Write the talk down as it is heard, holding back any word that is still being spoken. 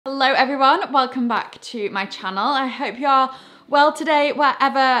Hello everyone, welcome back to my channel. I hope you are well today,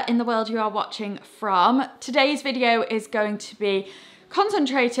 wherever in the world you are watching from. Today's video is going to be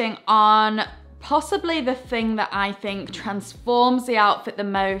concentrating on possibly the thing that I think transforms the outfit the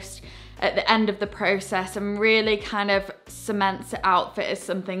most at the end of the process and really kind of cements the outfit as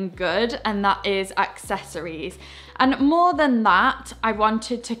something good, and that is accessories. And more than that, I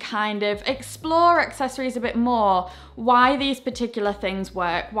wanted to kind of explore accessories a bit more, why these particular things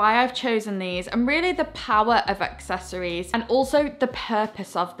work, why I've chosen these, and really the power of accessories, and also the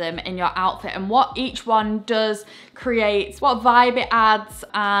purpose of them in your outfit and what each one does, creates, what vibe it adds,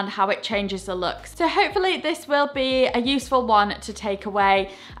 and how it changes the look. So hopefully this will be a useful one to take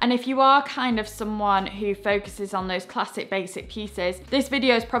away. And if you are kind of someone who focuses on those classic basic pieces, this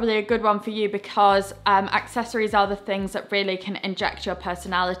video is probably a good one for you, because accessories are the things that really can inject your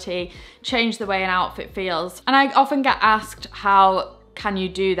personality, change the way an outfit feels. And I often get asked, how can you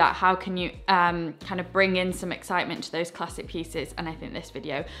do that? How can you kind of bring in some excitement to those classic pieces? And I think this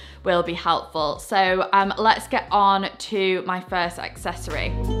video will be helpful. So let's get on to my first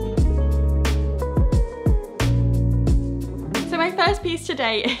accessory. So my first piece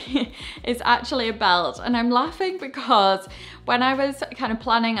today is actually a belt, and I'm laughing because when I was kind of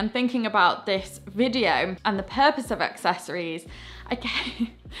planning and thinking about this video and the purpose of accessories, I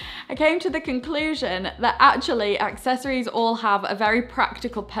came to the conclusion that actually accessories all have a very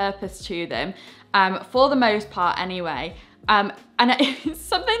practical purpose to them, for the most part anyway. And it's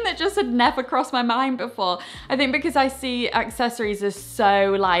something that just had never crossed my mind before. I think because I see accessories as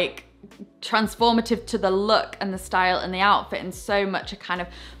so like transformative to the look and the style and the outfit, and so much a kind of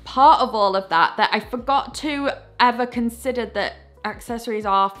part of all of that, that I forgot to ever consider that accessories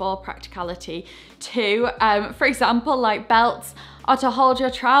are for practicality too. For example, like belts are to hold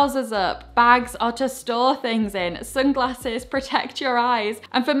your trousers up, bags are to store things in, sunglasses protect your eyes.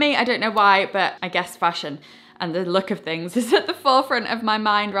 And for me, I don't know why, but I guess fashion and the look of things is at the forefront of my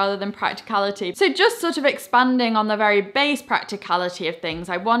mind rather than practicality. So just sort of expanding on the very base practicality of things,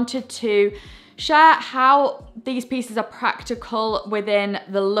 I wanted to share how these pieces are practical within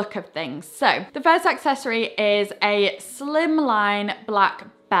the look of things. So the first accessory is a slimline black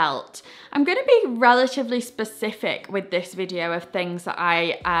belt. I'm going to be relatively specific with this video of things that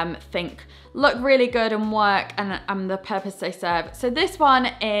I think look really good and work, and the purpose they serve. So this one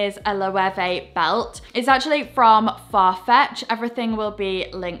is a Loewe belt. It's actually from Farfetch. Everything will be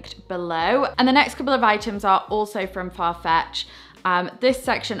linked below. And the next couple of items are also from Farfetch. This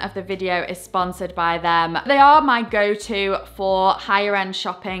section of the video is sponsored by them. They are my go-to for higher end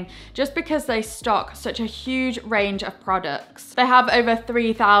shopping just because they stock such a huge range of products. They have over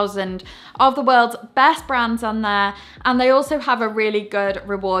 3,000 of the world's best brands on there, and they also have a really good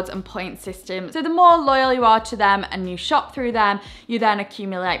rewards and points system. So the more loyal you are to them and you shop through them, you then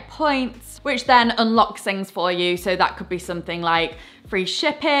accumulate points, which then unlocks things for you. So that could be something like free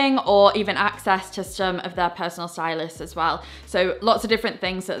shipping or even access to some of their personal stylists as well. So lots of different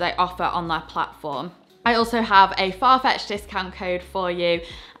things that they offer on their platform. I also have a Farfetch discount code for you,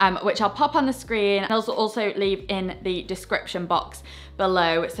 which I'll pop on the screen. I'll also leave in the description box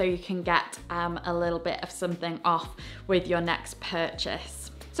below so you can get a little bit of something off with your next purchase.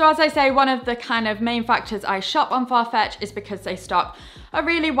 So as I say, one of the kind of main factors I shop on Farfetch is because they stock a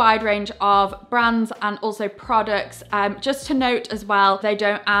really wide range of brands and also products. Just to note as well, they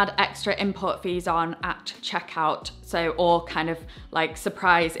don't add extra import fees on at checkout. So, or kind of like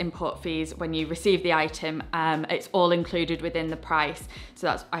surprise import fees when you receive the item. It's all included within the price. So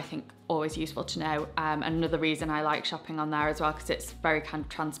that's, I think, always useful to know. Another reason I like shopping on there as well, because it's very kind of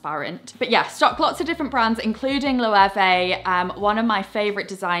transparent. But yeah, stock lots of different brands, including Loewe, one of my favorite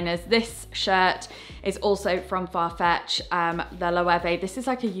designers. This shirt is also from Farfetch, the Loewe. This is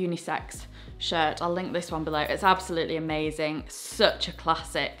like a unisex shirt. I'll link this one below. It's absolutely amazing. Such a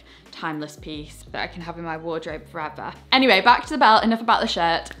classic, timeless piece that I can have in my wardrobe forever. Anyway, back to the belt, enough about the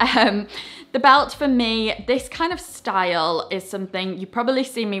shirt. The belt for me, this kind of style is something you probably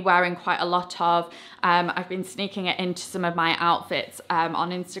see me wearing quite a lot of. I've been sneaking it into some of my outfits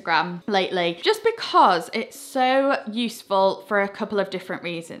on Instagram lately, just because it's so useful for a couple of different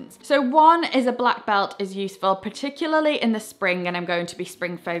reasons. So one is a black belt is useful, particularly in the spring, and I'm going to be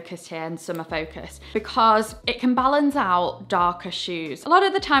spring focused here and summer focused, because it can balance out darker shoes. A lot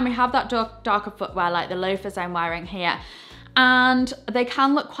of the time we have that darker footwear, like the loafers I'm wearing here, and they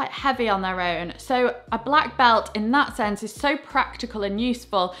can look quite heavy on their own. So a black belt in that sense is so practical and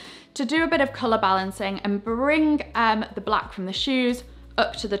useful to do a bit of color balancing and bring the black from the shoes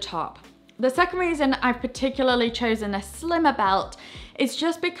up to the top. The second reason I've particularly chosen a slimmer belt is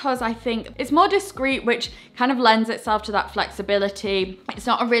just because I think it's more discreet, which kind of lends itself to that flexibility. It's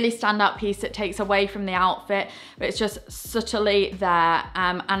not a really standout piece that takes away from the outfit, but it's just subtly there.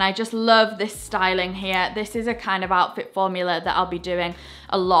 And I just love this styling here. This is a kind of outfit formula that I'll be doing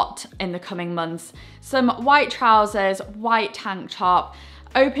a lot in the coming months. Some white trousers, white tank top,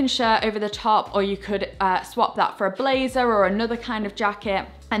 open shirt over the top, or you could swap that for a blazer or another kind of jacket.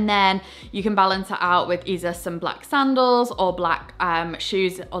 And then you can balance it out with either some black sandals or black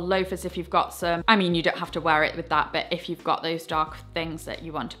shoes or loafers if you've got some. I mean, you don't have to wear it with that, but if you've got those dark things that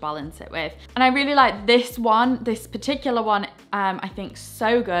you want to balance it with. And I really like this one, this particular one, I think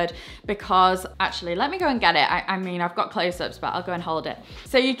so good because actually, let me go and get it. I mean, I've got close-ups, but I'll go and hold it.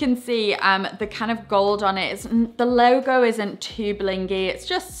 So you can see the kind of gold on it. The logo isn't too blingy, it's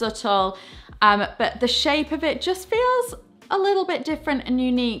just subtle, but the shape of it just feels a little bit different and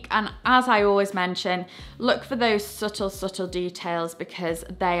unique. And as I always mention, look for those subtle details because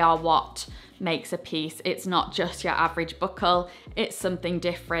they are what makes a piece. It's not just your average buckle, it's something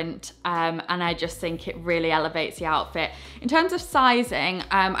different. And I just think it really elevates the outfit. In terms of sizing,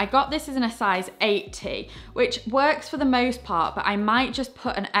 I got this in a size 80, which works for the most part, but I might just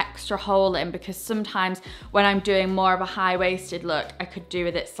put an extra hole in because sometimes when I'm doing more of a high-waisted look, I could do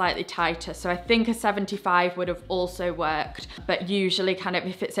with it slightly tighter. So I think a 75 would have also worked, but usually kind of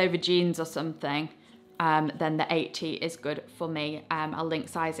if it's over jeans or something, then the 80 is good for me. I'll link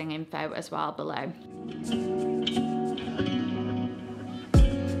sizing info as well below.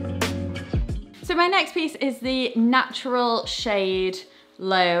 So my next piece is the natural shade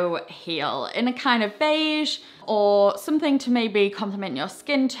low heel in a kind of beige or something to maybe complement your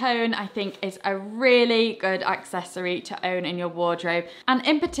skin tone. I think is a really good accessory to own in your wardrobe. And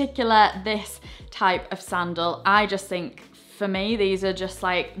in particular, this type of sandal, I just think for me, these are just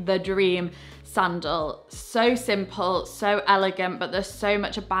like the dream sandal. So simple, so elegant, but there's so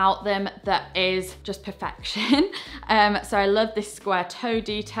much about them that is just perfection. So I love this square toe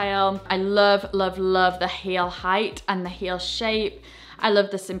detail. I love the heel height and the heel shape. I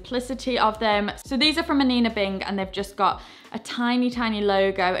love the simplicity of them. So these are from Anine Bing and they've just got a tiny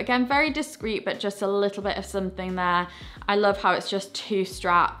logo. Again, very discreet, but just a little bit of something there. I love how it's just two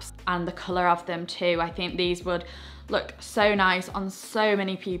straps and the color of them too. I think these would look so nice on so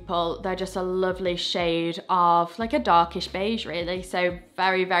many people. They're just a lovely shade of like a darkish beige really. So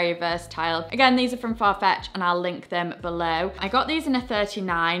very versatile. Again, these are from Farfetch and I'll link them below. I got these in a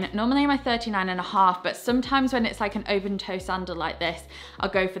 39. Normally I'm a 39.5, but sometimes when it's like an open toe sandal like this, I'll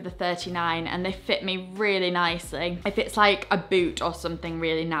go for the 39 and they fit me really nicely. If it's like a boot or something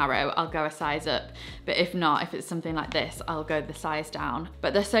really narrow, I'll go a size up. But if not, if it's something like this, I'll go the size down.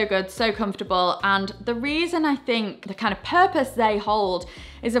 But they're so good, so comfortable. And the reason I think the kind of purpose they hold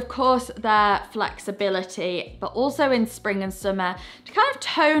is of course their flexibility, but also in spring and summer to kind of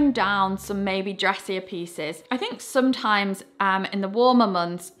tone down some maybe dressier pieces. I think sometimes in the warmer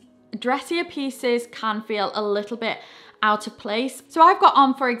months, dressier pieces can feel a little bit out of place. So I've got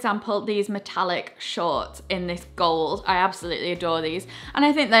on, for example, these metallic shorts in this gold. I absolutely adore these. And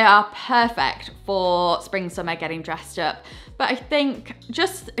I think they are perfect for spring, summer, getting dressed up. But I think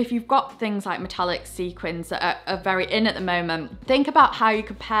just if you've got things like metallic sequins that are very in at the moment, think about how you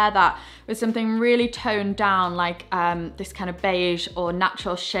could pair that with something really toned down, like this kind of beige or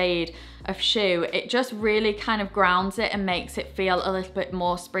natural shade of shoe. It just really kind of grounds it and makes it feel a little bit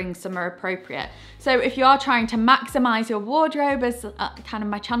more spring, summer appropriate. So if you are trying to maximize your wardrobe, as kind of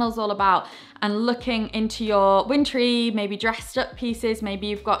my channel's all about, and looking into your wintry, maybe dressed up pieces, maybe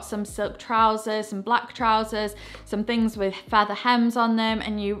you've got some silk trousers, some black trousers, some things with feather hems on them,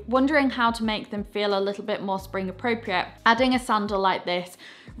 and you're wondering how to make them feel a little bit more spring appropriate, adding a sandal like this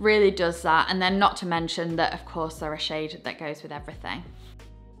really does that. And then not to mention that, of course, they're a shade that goes with everything.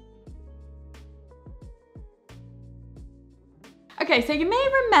 Okay, so you may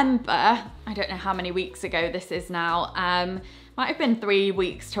remember, I don't know how many weeks ago this is now, might have been 3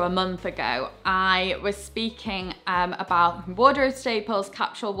 weeks to a month ago, I was speaking about wardrobe staples,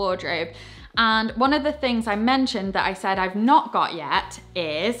 capsule wardrobe, and one of the things I mentioned that I said I've not got yet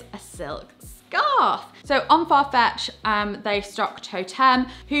is a silk scarf. So on Farfetch, they stock Totem,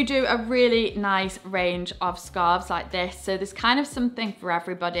 who do a really nice range of scarves like this. So there's kind of something for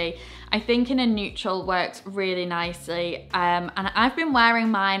everybody. I think in a neutral works really nicely. And I've been wearing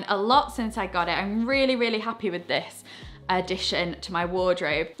mine a lot since I got it. I'm really happy with this. addition to my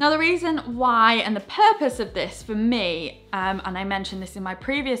wardrobe. Now the reason why and the purpose of this for me, and I mentioned this in my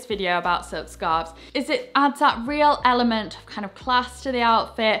previous video about silk scarves, is it adds that real element of kind of class to the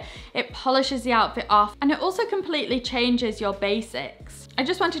outfit, it polishes the outfit off, and it also completely changes your basics. I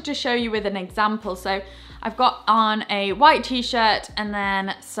just wanted to show you with an example. So I've got on a white t-shirt and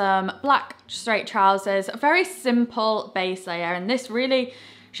then some black straight trousers, a very simple base layer, and this really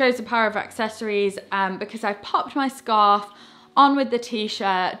shows the power of accessories because I've popped my scarf on with the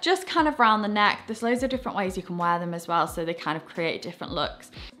t-shirt, just kind of round the neck. There's loads of different ways you can wear them as well, so they kind of create different looks,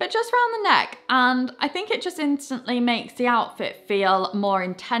 but just round the neck. And I think it just instantly makes the outfit feel more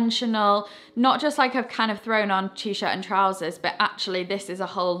intentional, not just like I've kind of thrown on t-shirt and trousers, but actually this is a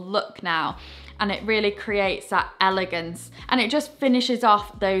whole look now. And it really creates that elegance, and it just finishes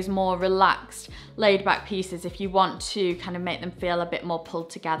off those more relaxed, laid back pieces if you want to kind of make them feel a bit more pulled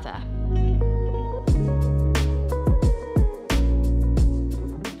together.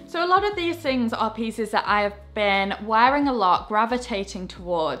 So a lot of these things are pieces that I have been wearing a lot, gravitating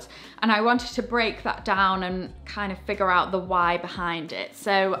towards, and I wanted to break that down and kind of figure out the why behind it.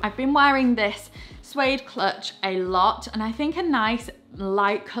 So I've been wearing this suede clutch a lot, and I think a nice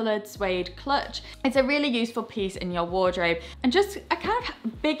light colored suede clutch is a really useful piece in your wardrobe, and just a kind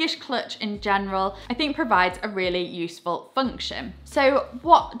of biggish clutch in general I think provides a really useful function. So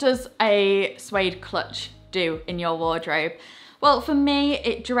what does a suede clutch do in your wardrobe? Well, for me,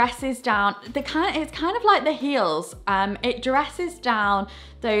 it dresses down it's kind of like the heels. It dresses down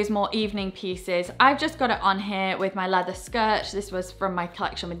those more evening pieces. I've just got it on here with my leather skirt. This was from my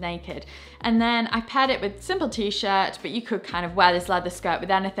collection with Naked. And then I paired it with simple t-shirt, but you could kind of wear this leather skirt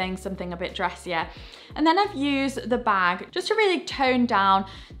with anything, something a bit dressier. And then I've used the bag just to really tone down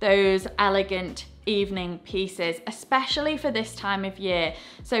those elegant evening pieces, especially for this time of year.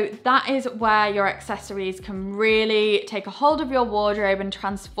 So that is where your accessories can really take a hold of your wardrobe and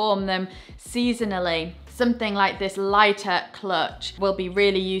transform them seasonally. Something like this lighter clutch will be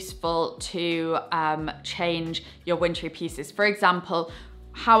really useful to change your wintry pieces. For example,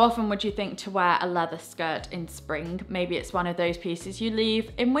 how often would you think to wear a leather skirt in spring? Maybe it's one of those pieces you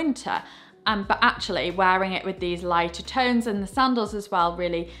leave in winter. But actually wearing it with these lighter tones and the sandals as well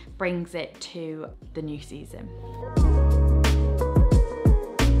really brings it to the new season.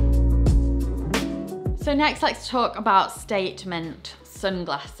 So next, let's talk about statement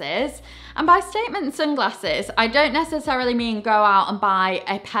sunglasses. And by statement sunglasses, I don't necessarily mean go out and buy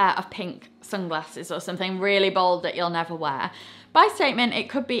a pair of pink sunglasses or something really bold that you'll never wear. By statement, it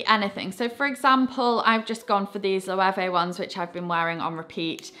could be anything. So for example, I've just gone for these Loewe ones, which I've been wearing on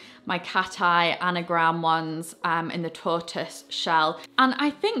repeat, my cat eye anagram ones in the tortoise shell. And I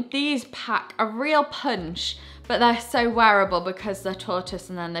think these pack a real punch, but they're so wearable because they're tortoise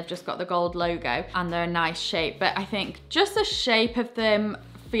and then they've just got the gold logo and they're a nice shape. But I think just the shape of them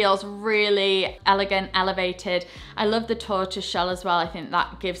feels really elegant, elevated. I love the tortoise shell as well. I think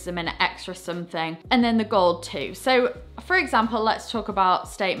that gives them an extra something. And then the gold too. So for example, let's talk about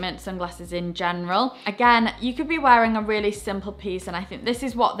statement sunglasses in general. Again, you could be wearing a really simple piece, and I think this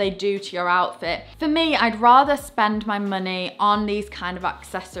is what they do to your outfit. For me, I'd rather spend my money on these kind of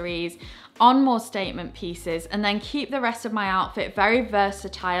accessories, on more statement pieces, and then keep the rest of my outfit very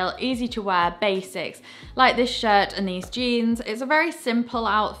versatile, easy to wear, basics, like this shirt and these jeans. It's a very simple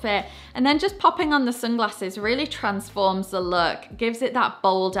outfit, and then just popping on the sunglasses really transforms the look, gives it that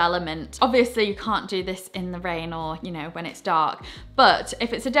bold element. Obviously, you can't do this in the rain or, you know, when it's dark, but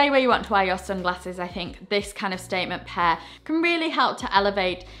if it's a day where you want to wear your sunglasses, I think this kind of statement pair can really help to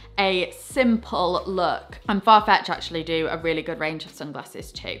elevate a simple look. And Farfetch actually do a really good range of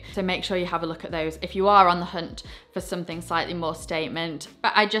sunglasses too. So make sure you have a look at those if you are on the hunt for something slightly more statement.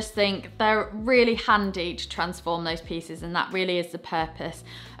 But I just think they're really handy to transform those pieces, and that really is the purpose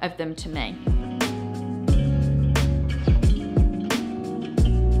of them to me.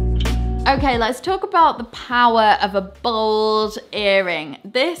 Okay, let's talk about the power of a bold earring.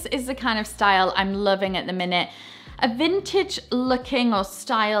 This is the kind of style I'm loving at the minute. A vintage looking or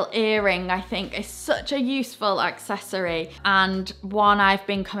style earring, I think, is such a useful accessory and one I've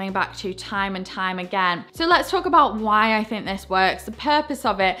been coming back to time and time again. So let's talk about why I think this works, the purpose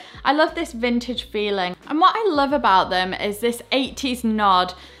of it. I love this vintage feeling, and what I love about them is this 80s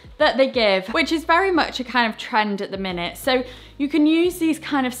nod that they give, which is very much a kind of trend at the minute. So you can use these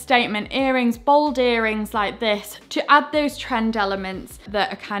kind of statement earrings, bold earrings like this, to add those trend elements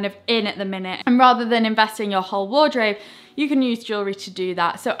that are kind of in at the minute. And rather than investing your whole wardrobe, you can use jewelry to do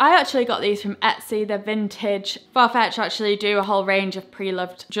that. So I actually got these from Etsy, they're vintage. Farfetch actually do a whole range of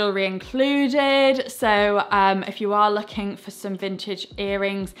pre-loved jewelry included. So if you are looking for some vintage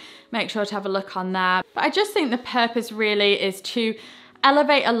earrings, make sure to have a look on there. But I just think the purpose really is to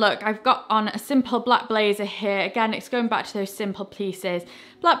elevate a look. I've got on a simple black blazer here. Again, it's going back to those simple pieces.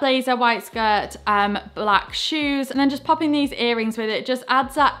 Black blazer, white skirt, black shoes, and then just popping these earrings with it just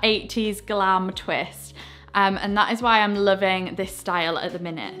adds that 80s glam twist. And that is why I'm loving this style at the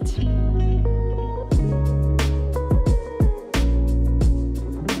minute.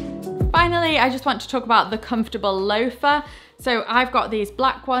 Finally, I just want to talk about the comfortable loafer. So I've got these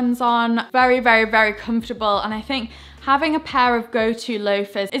black ones on, very, very, very comfortable. And I think having a pair of go-to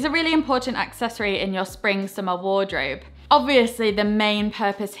loafers is a really important accessory in your spring summer wardrobe. Obviously, the main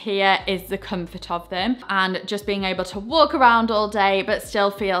purpose here is the comfort of them and just being able to walk around all day but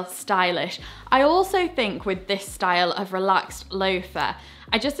still feel stylish. I also think with this style of relaxed loafer,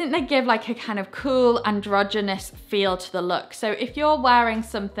 I just think they give like a kind of cool androgynous feel to the look. So if you're wearing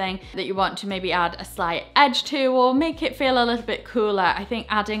something that you want to maybe add a slight edge to or make it feel a little bit cooler, I think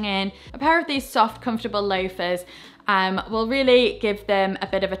adding in a pair of these soft, comfortable loafers will really give them a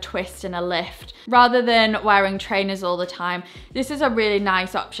bit of a twist and a lift. Rather than wearing trainers all the time, this is a really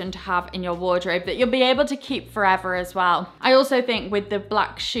nice option to have in your wardrobe that you'll be able to keep forever as well. I also think with the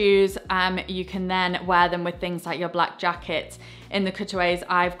black shoes, you can then wear them with things like your black jackets. In the cutaways,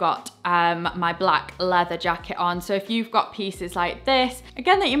 I've got my black leather jacket on. So if you've got pieces like this,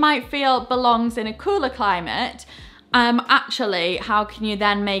 again, that you might feel belongs in a cooler climate, actually, how can you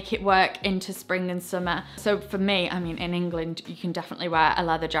then make it work into spring and summer? So for me, I mean, in England, you can definitely wear a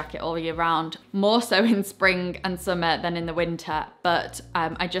leather jacket all year round, more so in spring and summer than in the winter. But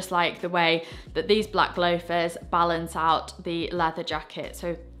I just like the way that these black loafers balance out the leather jacket.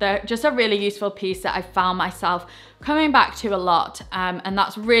 So they're just a really useful piece that I've found myself coming back to a lot. And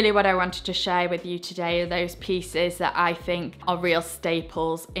that's really what I wanted to share with you today, those pieces that I think are real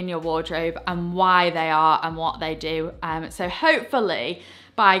staples in your wardrobe and why they are and what they do. So hopefully,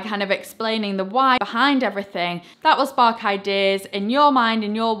 by kind of explaining the why behind everything, that will spark ideas in your mind,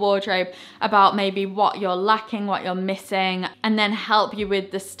 in your wardrobe, about maybe what you're lacking, what you're missing, and then help you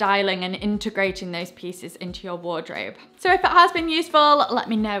with the styling and integrating those pieces into your wardrobe. So if it has been useful, let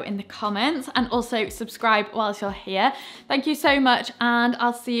me know in the comments, and also subscribe whilst you're here. Thank you so much, and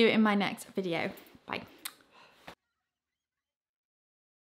I'll see you in my next video.